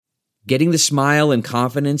Getting the smile and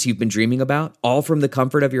confidence you've been dreaming about, all from the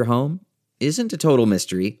comfort of your home, isn't a total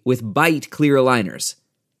mystery with Byte clear aligners.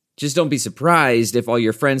 Just don't be surprised if all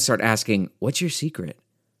your friends start asking, "What's your secret?"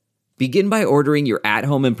 Begin by ordering your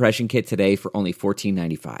at-home impression kit today for only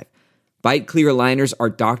 $14.95. Byte clear aligners are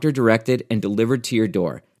doctor-directed and delivered to your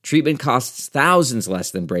door. Treatment costs thousands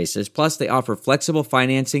less than braces, plus they offer flexible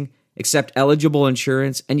financing, accept eligible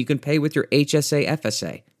insurance, and you can pay with your HSA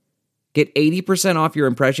FSA. Get 80% off your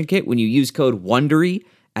impression kit when you use code WONDERY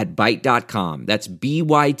at Byte.com. That's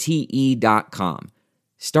BYTE.com.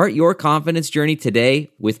 Start your confidence journey today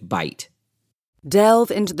with Byte.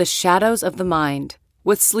 Delve into the shadows of the mind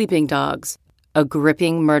with Sleeping Dogs, a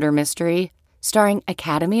gripping murder mystery starring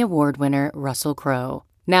Academy Award winner Russell Crowe.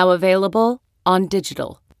 Now available on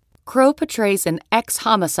digital. Crowe portrays an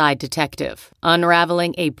ex-homicide detective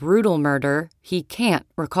unraveling a brutal murder he can't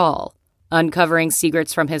recall. Uncovering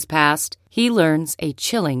secrets from his past, he learns a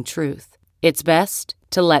chilling truth. It's best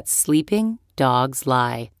to let sleeping dogs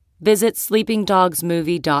lie. Visit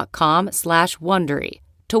sleepingdogsmovie.com/Wondery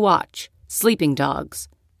to watch Sleeping Dogs,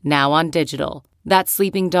 now on digital. That's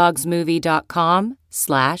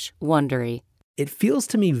sleepingdogsmovie.com/Wondery. It feels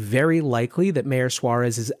to me very likely that Mayor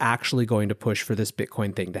Suarez is actually going to push for this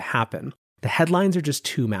Bitcoin thing to happen. The headlines are just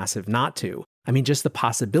too massive not to. I mean, just the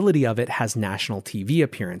possibility of it has national TV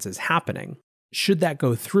appearances happening. Should that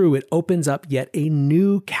go through, it opens up yet a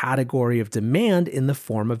new category of demand in the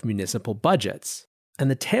form of municipal budgets.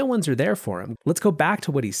 And the tailwinds are there for him. Let's go back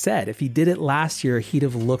to what he said. If he did it last year, he'd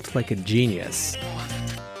have looked like a genius.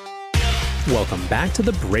 Welcome back to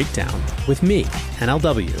The Breakdown with me,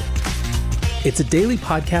 NLW. It's a daily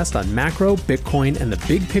podcast on macro, Bitcoin, and the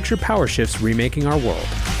big picture power shifts remaking our world.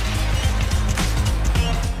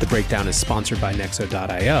 The Breakdown is sponsored by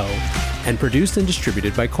Nexo.io and produced and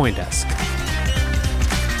distributed by CoinDesk.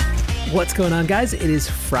 What's going on, guys? It is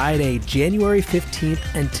Friday, January 15th,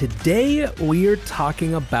 and today we are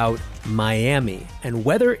talking about Miami and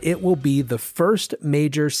whether it will be the first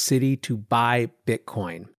major city to buy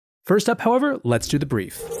Bitcoin. First up, however, let's do the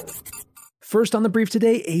brief. First on the brief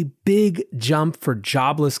today, a big jump for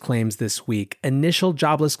jobless claims this week. Initial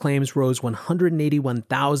jobless claims rose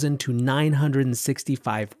 181,000 to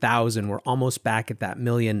 965,000. We're almost back at that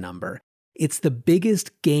million number. It's the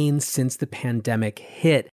biggest gain since the pandemic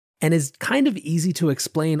hit and is kind of easy to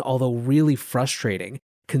explain, although really frustrating.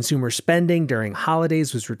 Consumer spending during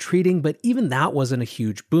holidays was retreating, but even that wasn't a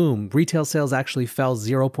huge boom. Retail sales actually fell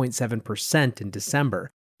 0.7% in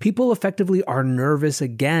December. People effectively are nervous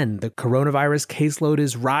again. The coronavirus caseload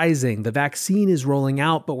is rising. The vaccine is rolling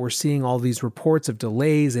out, but we're seeing all these reports of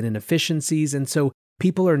delays and inefficiencies. And so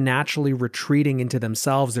people are naturally retreating into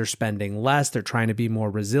themselves. They're spending less. They're trying to be more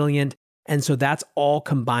resilient. And so that's all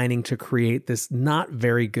combining to create this not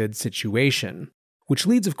very good situation, which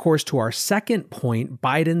leads, of course, to our second point,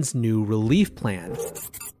 Biden's new relief plan.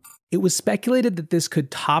 It was speculated that this could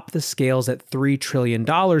top the scales at $3 trillion,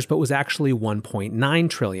 but was actually $1.9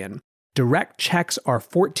 trillion. Direct checks are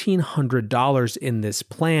 $1,400 in this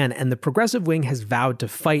plan, and the progressive wing has vowed to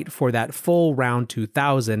fight for that full round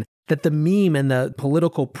 2,000 that the meme and the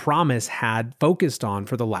political promise had focused on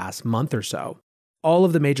for the last month or so. All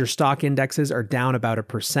of the major stock indexes are down about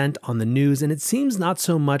 1% on the news, and it seems not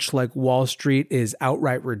so much like Wall Street is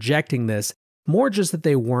outright rejecting this, more just that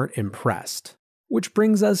they weren't impressed. Which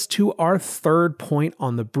brings us to our third point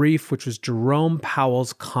on the brief, which was Jerome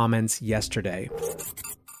Powell's comments yesterday.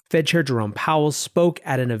 Fed Chair Jerome Powell spoke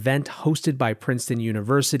at an event hosted by Princeton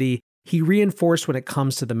University. He reinforced when it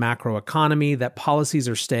comes to the macroeconomy that policies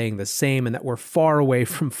are staying the same and that we're far away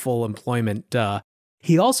from full employment,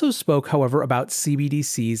 He also spoke, however, about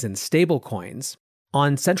CBDCs and stablecoins.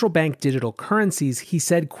 On central bank digital currencies, he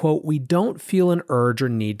said, quote, "We don't feel an urge or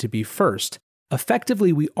need to be first.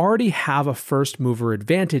 Effectively, we already have a first mover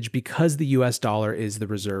advantage because the US dollar is the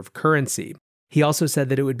reserve currency." He also said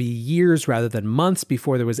that it would be years rather than months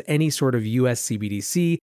before there was any sort of US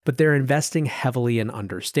CBDC, but they're investing heavily in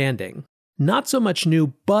understanding. Not so much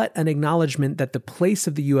new, but an acknowledgement that the place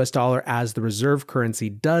of the US dollar as the reserve currency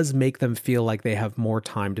does make them feel like they have more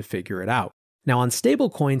time to figure it out. Now, on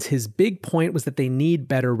stablecoins, his big point was that they need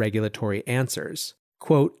better regulatory answers.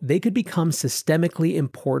 Quote, "They could become systemically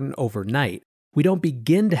important overnight. We don't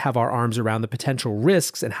begin to have our arms around the potential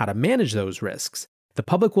risks and how to manage those risks. The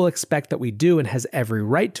public will expect that we do and has every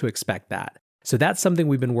right to expect that. So that's something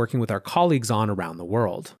we've been working with our colleagues on around the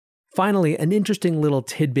world." Finally, an interesting little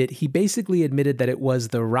tidbit, he basically admitted that it was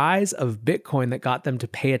the rise of Bitcoin that got them to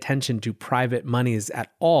pay attention to private monies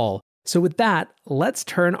at all. So with that, let's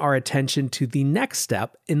turn our attention to the next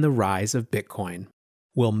step in the rise of Bitcoin.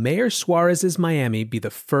 Will Mayor Suarez's Miami be the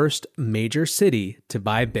first major city to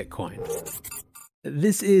buy Bitcoin?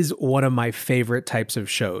 This is one of my favorite types of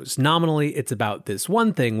shows. Nominally, it's about this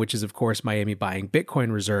one thing, which is, of course, Miami buying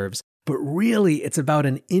Bitcoin reserves. But really, it's about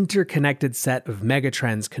an interconnected set of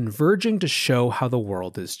megatrends converging to show how the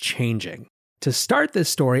world is changing. To start this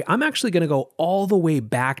story, I'm actually going to go all the way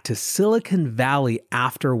back to Silicon Valley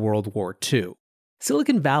after World War II.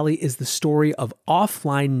 Silicon Valley is the story of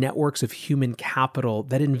offline networks of human capital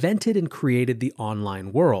that invented and created the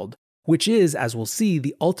online world, which is, as we'll see,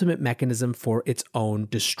 the ultimate mechanism for its own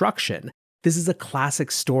destruction. This is a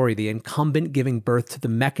classic story, the incumbent giving birth to the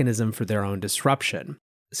mechanism for their own disruption.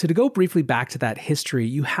 So to go briefly back to that history,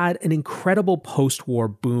 you had an incredible post-war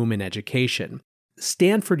boom in education.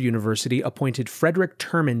 Stanford University appointed Frederick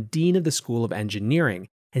Terman dean of the School of Engineering,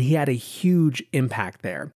 and he had a huge impact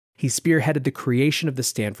there. He spearheaded the creation of the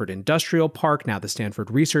Stanford Industrial Park, now the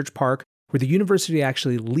Stanford Research Park, where the university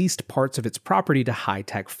actually leased parts of its property to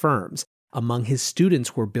high-tech firms. Among his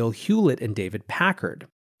students were Bill Hewlett and David Packard.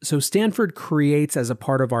 So Stanford creates, as a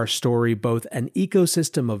part of our story, both an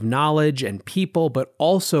ecosystem of knowledge and people, but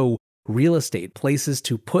also real estate, places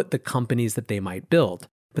to put the companies that they might build.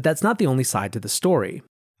 But that's not the only side to the story.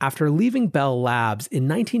 After leaving Bell Labs, in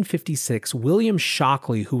 1956, William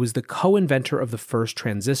Shockley, who was the co-inventor of the first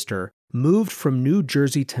transistor, moved from New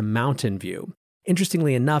Jersey to Mountain View.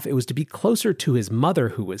 Interestingly enough, it was to be closer to his mother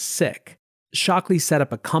who was sick. Shockley set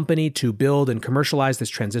up a company to build and commercialize this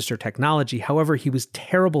transistor technology. However, he was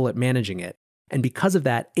terrible at managing it. And because of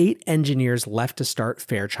that, 8 engineers left to start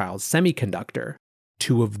Fairchild Semiconductor.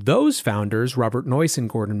 2 of those founders, Robert Noyce and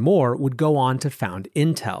Gordon Moore, would go on to found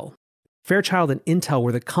Intel. Fairchild and Intel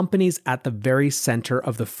were the companies at the very center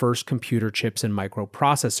of the first computer chips and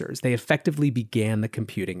microprocessors. They effectively began the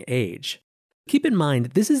computing age. Keep in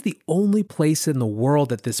mind, this is the only place in the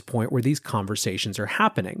world at this point where these conversations are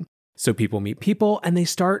happening. So people meet people and they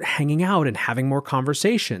start hanging out and having more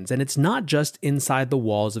conversations. And it's not just inside the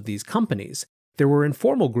walls of these companies. There were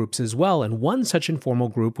informal groups as well, and one such informal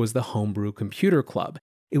group was the Homebrew Computer Club.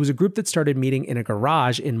 It was a group that started meeting in a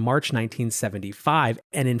garage in March 1975,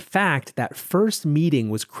 and in fact, that first meeting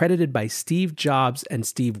was credited by Steve Jobs and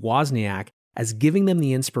Steve Wozniak as giving them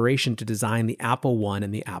the inspiration to design the Apple I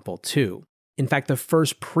and the Apple II. In fact, the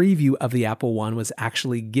first preview of the Apple I was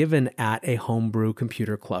actually given at a Homebrew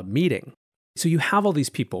Computer Club meeting. So you have all these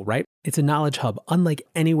people, right? It's a knowledge hub unlike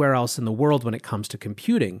anywhere else in the world when it comes to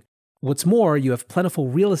computing. What's more, you have plentiful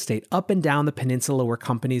real estate up and down the peninsula where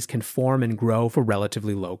companies can form and grow for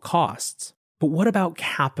relatively low costs. But what about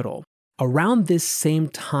capital? Around this same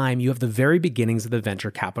time, you have the very beginnings of the venture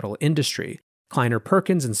capital industry. Kleiner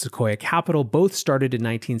Perkins and Sequoia Capital both started in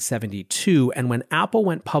 1972, and when Apple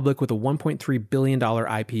went public with a $1.3 billion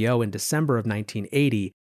IPO in December of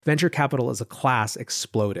 1980, venture capital as a class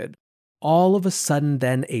exploded. All of a sudden,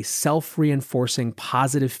 then, a self-reinforcing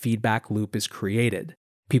positive feedback loop is created.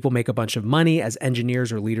 People make a bunch of money as engineers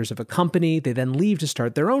or leaders of a company. They then leave to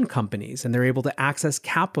start their own companies, and they're able to access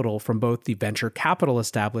capital from both the venture capital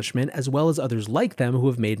establishment as well as others like them who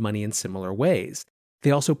have made money in similar ways.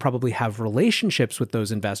 They also probably have relationships with those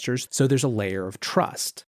investors, so there's a layer of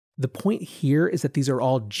trust. The point here is that these are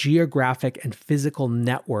all geographic and physical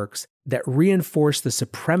networks that reinforce the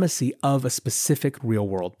supremacy of a specific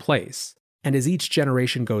real-world place. And as each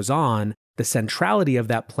generation goes on, the centrality of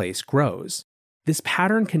that place grows. This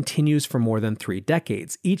pattern continues for more than 3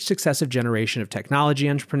 decades, each successive generation of technology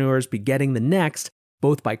entrepreneurs begetting the next,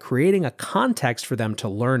 both by creating a context for them to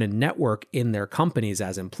learn and network in their companies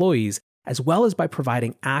as employees, as well as by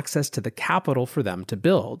providing access to the capital for them to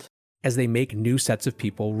build, as they make new sets of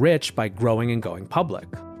people rich by growing and going public.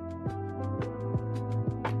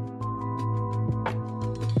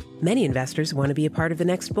 Many investors want to be a part of the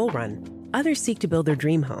next bull run. Others seek to build their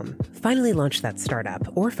dream home, finally launch that startup,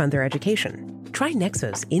 or fund their education. Try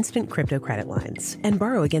Nexo's instant crypto credit lines and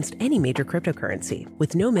borrow against any major cryptocurrency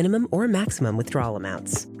with no minimum or maximum withdrawal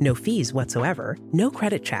amounts, no fees whatsoever, no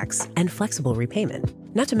credit checks, and flexible repayment.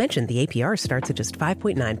 Not to mention the APR starts at just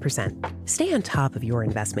 5.9%. Stay on top of your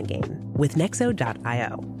investment game with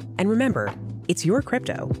Nexo.io. And remember, it's your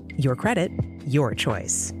crypto, your credit, your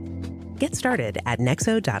choice. Get started at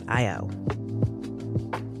Nexo.io.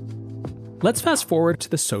 Let's fast forward to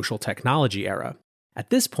the social technology era. At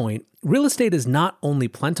this point, real estate is not only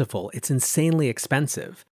plentiful, it's insanely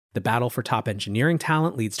expensive. The battle for top engineering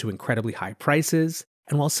talent leads to incredibly high prices,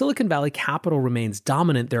 and while Silicon Valley capital remains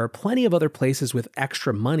dominant, there are plenty of other places with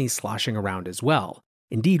extra money sloshing around as well.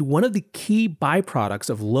 Indeed, one of the key byproducts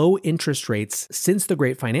of low interest rates since the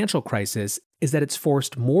Great Financial Crisis is that it's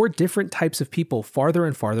forced more different types of people farther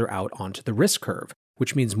and farther out onto the risk curve,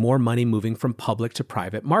 which means more money moving from public to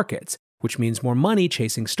private markets, which means more money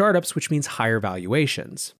chasing startups, which means higher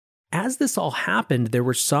valuations. As this all happened, there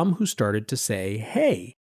were some who started to say,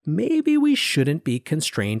 hey, maybe we shouldn't be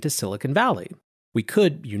constrained to Silicon Valley. We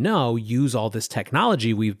could, use all this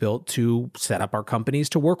technology we've built to set up our companies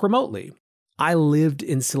to work remotely. I lived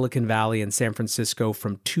in Silicon Valley and San Francisco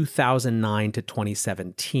from 2009 to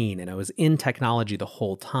 2017, and I was in technology the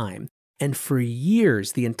whole time. And for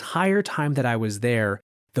years, the entire time that I was there,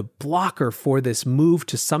 the blocker for this move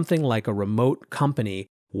to something like a remote company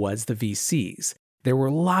was the VCs. There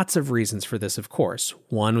were lots of reasons for this, of course.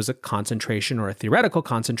 One was a concentration or a theoretical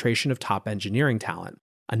concentration of top engineering talent.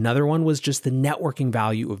 Another one was just the networking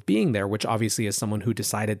value of being there, which obviously as someone who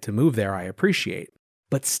decided to move there, I appreciate.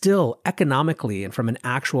 But still, economically and from an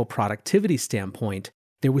actual productivity standpoint,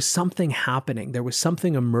 there was something happening. There was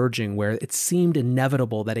something emerging where it seemed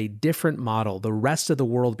inevitable that a different model, the rest of the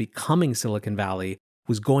world becoming Silicon Valley,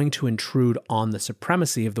 was going to intrude on the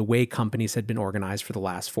supremacy of the way companies had been organized for the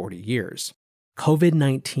last 40 years.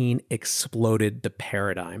 COVID-19 exploded the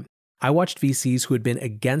paradigm. I watched VCs who had been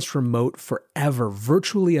against remote forever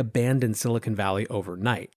virtually abandon Silicon Valley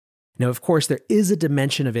overnight. Now, of course, there is a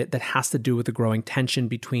dimension of it that has to do with the growing tension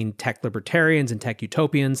between tech libertarians and tech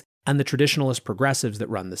utopians and the traditionalist progressives that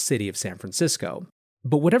run the city of San Francisco.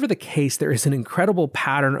 But whatever the case, there is an incredible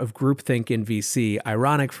pattern of groupthink in VC,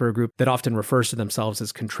 ironic for a group that often refers to themselves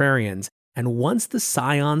as contrarians. And once the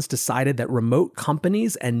scions decided that remote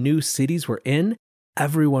companies and new cities were in,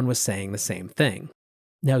 everyone was saying the same thing.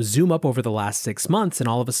 Now zoom up over the last 6 months, and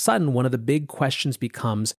all of a sudden, one of the big questions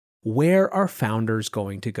becomes, where are founders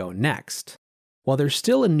going to go next? While there's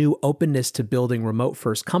still a new openness to building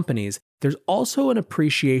remote-first companies, there's also an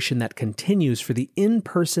appreciation that continues for the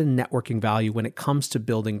in-person networking value when it comes to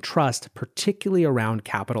building trust, particularly around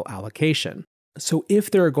capital allocation. So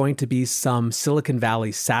if there are going to be some Silicon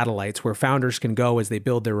Valley satellites where founders can go as they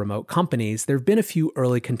build their remote companies, there have been a few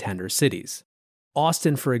early contender cities.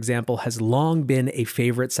 Austin, for example, has long been a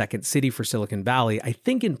favorite second city for Silicon Valley, I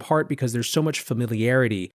think in part because there's so much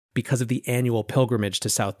familiarity because of the annual pilgrimage to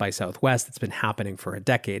South by Southwest that's been happening for a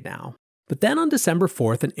decade now. But then on December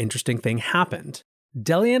 4th, an interesting thing happened.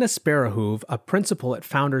 Deliana Sparahuv, a principal at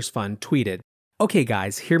Founders Fund, tweeted, "Okay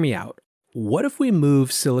guys, hear me out. What if we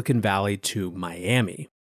move Silicon Valley to Miami?"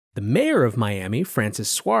 The mayor of Miami, Francis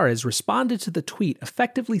Suarez, responded to the tweet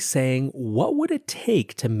effectively saying, what would it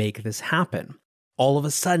take to make this happen? All of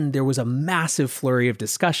a sudden, there was a massive flurry of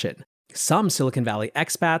discussion. Some Silicon Valley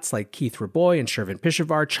expats like Keith Raboy and Shervin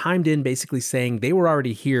Pishavar chimed in basically saying they were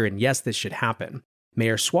already here and yes, this should happen.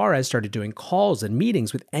 Mayor Suarez started doing calls and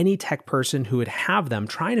meetings with any tech person who would have them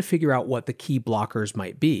trying to figure out what the key blockers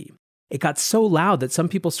might be. It got so loud that some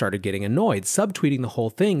people started getting annoyed, subtweeting the whole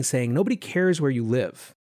thing saying nobody cares where you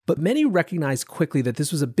live. But many recognized quickly that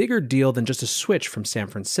this was a bigger deal than just a switch from San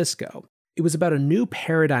Francisco. It was about a new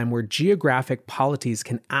paradigm where geographic polities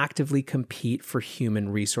can actively compete for human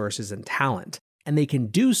resources and talent, and they can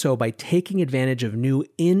do so by taking advantage of new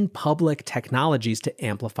in-public technologies to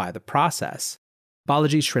amplify the process.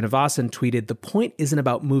 Balaji Srinivasan tweeted, "The point isn't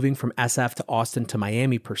about moving from SF to Austin to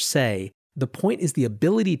Miami per se. The point is the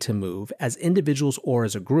ability to move as individuals or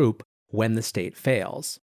as a group when the state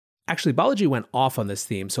fails." Actually, Balaji went off on this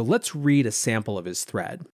theme, so let's read a sample of his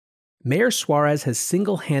thread. Mayor Suarez has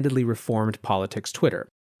single-handedly reformed politics Twitter.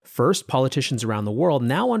 First, politicians around the world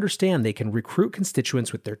now understand they can recruit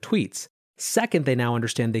constituents with their tweets. Second, they now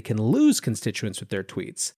understand they can lose constituents with their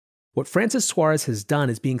tweets. What Francis Suarez has done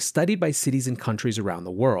is being studied by cities and countries around the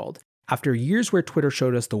world. After years where Twitter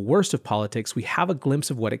showed us the worst of politics, we have a glimpse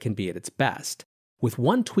of what it can be at its best. With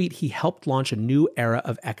one tweet, he helped launch a new era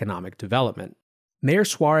of economic development. Mayor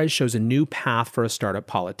Suarez shows a new path for a startup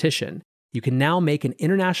politician. You can now make an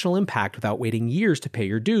international impact without waiting years to pay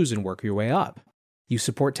your dues and work your way up. You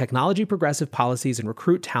support technology progressive policies and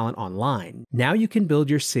recruit talent online. Now you can build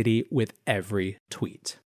your city with every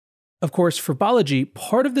tweet. Of course, for Balaji,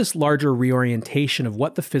 part of this larger reorientation of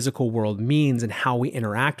what the physical world means and how we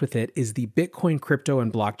interact with it is the Bitcoin, crypto,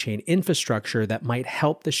 and blockchain infrastructure that might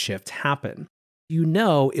help the shift happen. You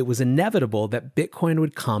know it was inevitable that Bitcoin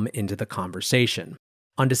would come into the conversation.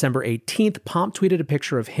 On December 18th, Pomp tweeted a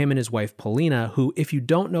picture of him and his wife Polina, who, if you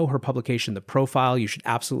don't know her publication, The Profile, you should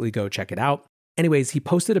absolutely go check it out. Anyways, he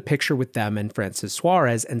posted a picture with them and Francis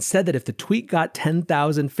Suarez and said that if the tweet got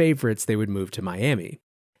 10,000 favorites, they would move to Miami.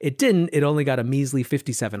 It didn't, it only got a measly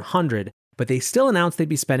 5,700, but they still announced they'd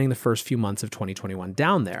be spending the first few months of 2021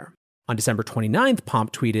 down there. On December 29th,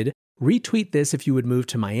 Pomp tweeted, "Retweet this if you would move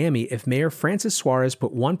to Miami if Mayor Francis Suarez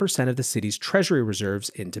put 1% of the city's treasury reserves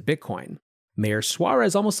into Bitcoin." Mayor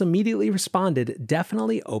Suarez almost immediately responded,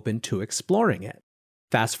 "Definitely open to exploring it."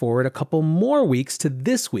 Fast forward a couple more weeks to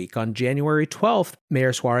this week. On January 12th,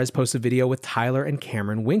 Mayor Suarez posts a video with Tyler and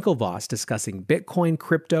Cameron Winklevoss discussing Bitcoin,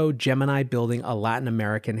 crypto, Gemini building a Latin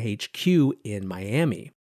American HQ in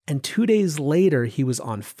Miami. And 2 days later, he was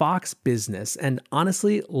on Fox Business. And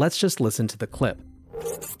honestly, let's just listen to the clip.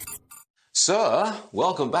 Sir,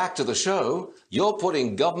 welcome back to the show. You're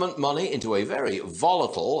putting government money into a very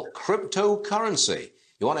volatile cryptocurrency.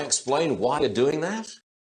 You want to explain why you're doing that?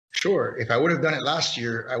 Sure. If I would have done it last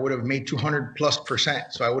year, I would have made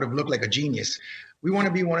 200+%. So I would have looked like a genius. We want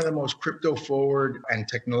to be one of the most crypto forward and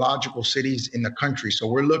technological cities in the country. So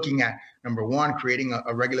we're looking at, number one, creating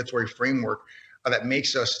a regulatory framework that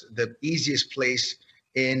makes us the easiest place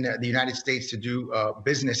in the United States to do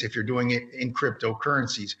business if you're doing it in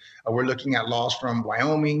cryptocurrencies. We're looking at laws from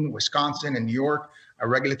Wyoming, Wisconsin, and New York, a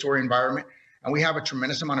regulatory environment. And we have a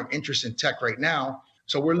tremendous amount of interest in tech right now.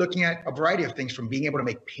 So we're looking at a variety of things, from being able to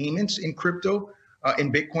make payments in crypto,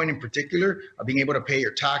 in Bitcoin in particular, being able to pay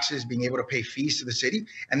your taxes, being able to pay fees to the city.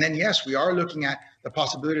 And then, yes, we are looking at the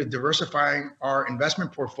possibility of diversifying our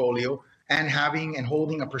investment portfolio and having and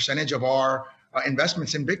holding a percentage of our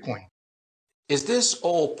investments in Bitcoin. Is this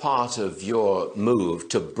all part of your move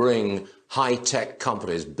to bring high-tech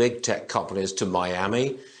companies, big tech companies to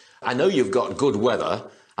Miami? I know you've got good weather.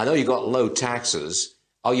 I know you've got low taxes.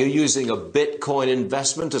 Are you using a Bitcoin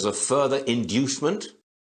investment as a further inducement?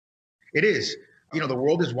 It is. You know, the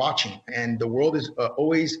world is watching, and the world is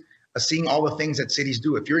always seeing all the things that cities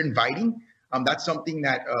do. If you're inviting, that's something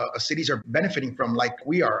that cities are benefiting from, like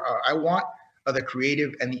we are. I want the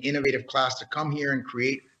creative and the innovative class to come here and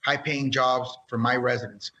create high-paying jobs for my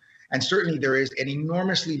residents. And certainly there is an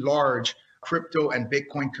enormously large crypto and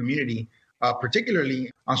Bitcoin community,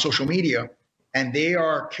 particularly on social media. And they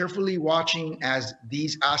are carefully watching as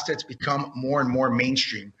these assets become more and more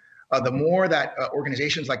mainstream. The more that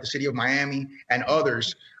organizations like the City of Miami and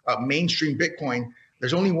others mainstream Bitcoin,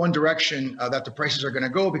 there's only one direction that the prices are going to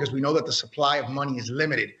go, because we know that the supply of money is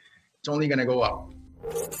limited. It's only going to go up.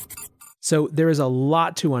 So there is a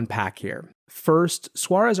lot to unpack here. First,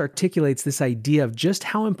 Suarez articulates this idea of just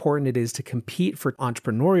how important it is to compete for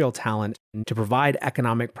entrepreneurial talent and to provide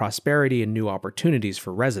economic prosperity and new opportunities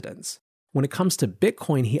for residents. When it comes to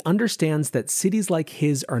Bitcoin, he understands that cities like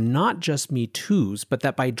his are not just Me Too's, but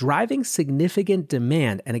that by driving significant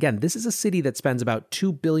demand, and again, this is a city that spends about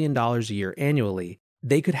 $2 billion a year annually,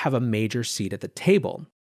 they could have a major seat at the table.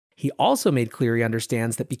 He also made clear he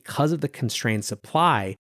understands that because of the constrained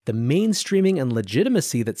supply, the mainstreaming and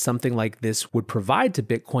legitimacy that something like this would provide to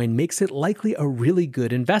Bitcoin makes it likely a really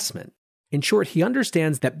good investment. In short, he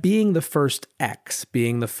understands that being the first X,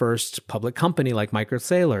 being the first public company like Michael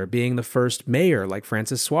Saylor, being the first mayor like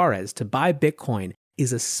Francis Suarez to buy Bitcoin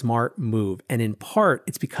is a smart move. And in part,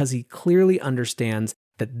 it's because he clearly understands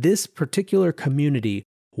that this particular community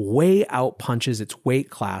way outpunches its weight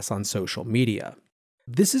class on social media.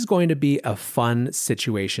 This is going to be a fun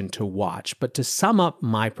situation to watch, but to sum up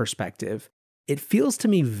my perspective, it feels to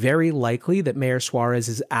me very likely that Mayor Suarez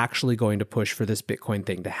is actually going to push for this Bitcoin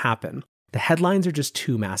thing to happen. The headlines are just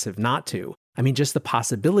too massive not to. I mean, just the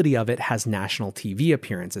possibility of it has national TV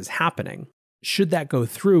appearances happening. Should that go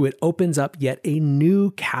through, it opens up yet a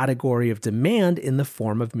new category of demand in the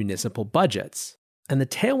form of municipal budgets. And the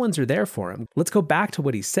tailwinds are there for him. Let's go back to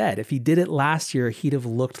what he said. If he did it last year, he'd have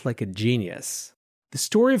looked like a genius. The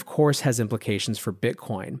story, of course, has implications for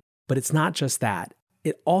Bitcoin, but it's not just that.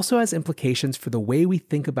 It also has implications for the way we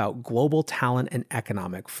think about global talent and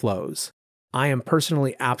economic flows. I am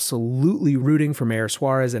personally absolutely rooting for Mayor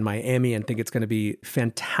Suarez in Miami and think it's going to be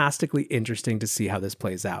fantastically interesting to see how this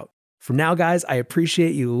plays out. For now, guys, I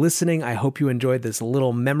appreciate you listening. I hope you enjoyed this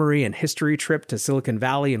little memory and history trip to Silicon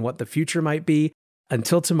Valley and what the future might be.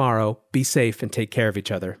 Until tomorrow, be safe and take care of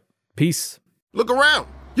each other. Peace. Look around.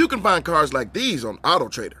 You can find cars like these on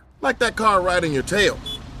AutoTrader, like that car right in your tail.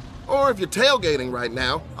 Or if you're tailgating right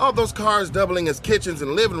now, all those cars doubling as kitchens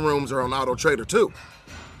and living rooms are on AutoTrader too.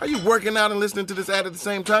 Are you working out and listening to this ad at the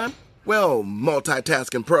same time? Well,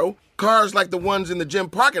 multitasking pro, cars like the ones in the gym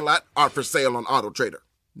parking lot are for sale on AutoTrader.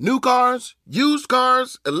 New cars, used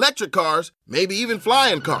cars, electric cars, maybe even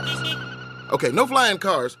flying cars. Okay, no flying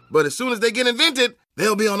cars, but as soon as they get invented,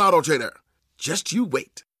 they'll be on AutoTrader. Just you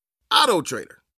wait. AutoTrader.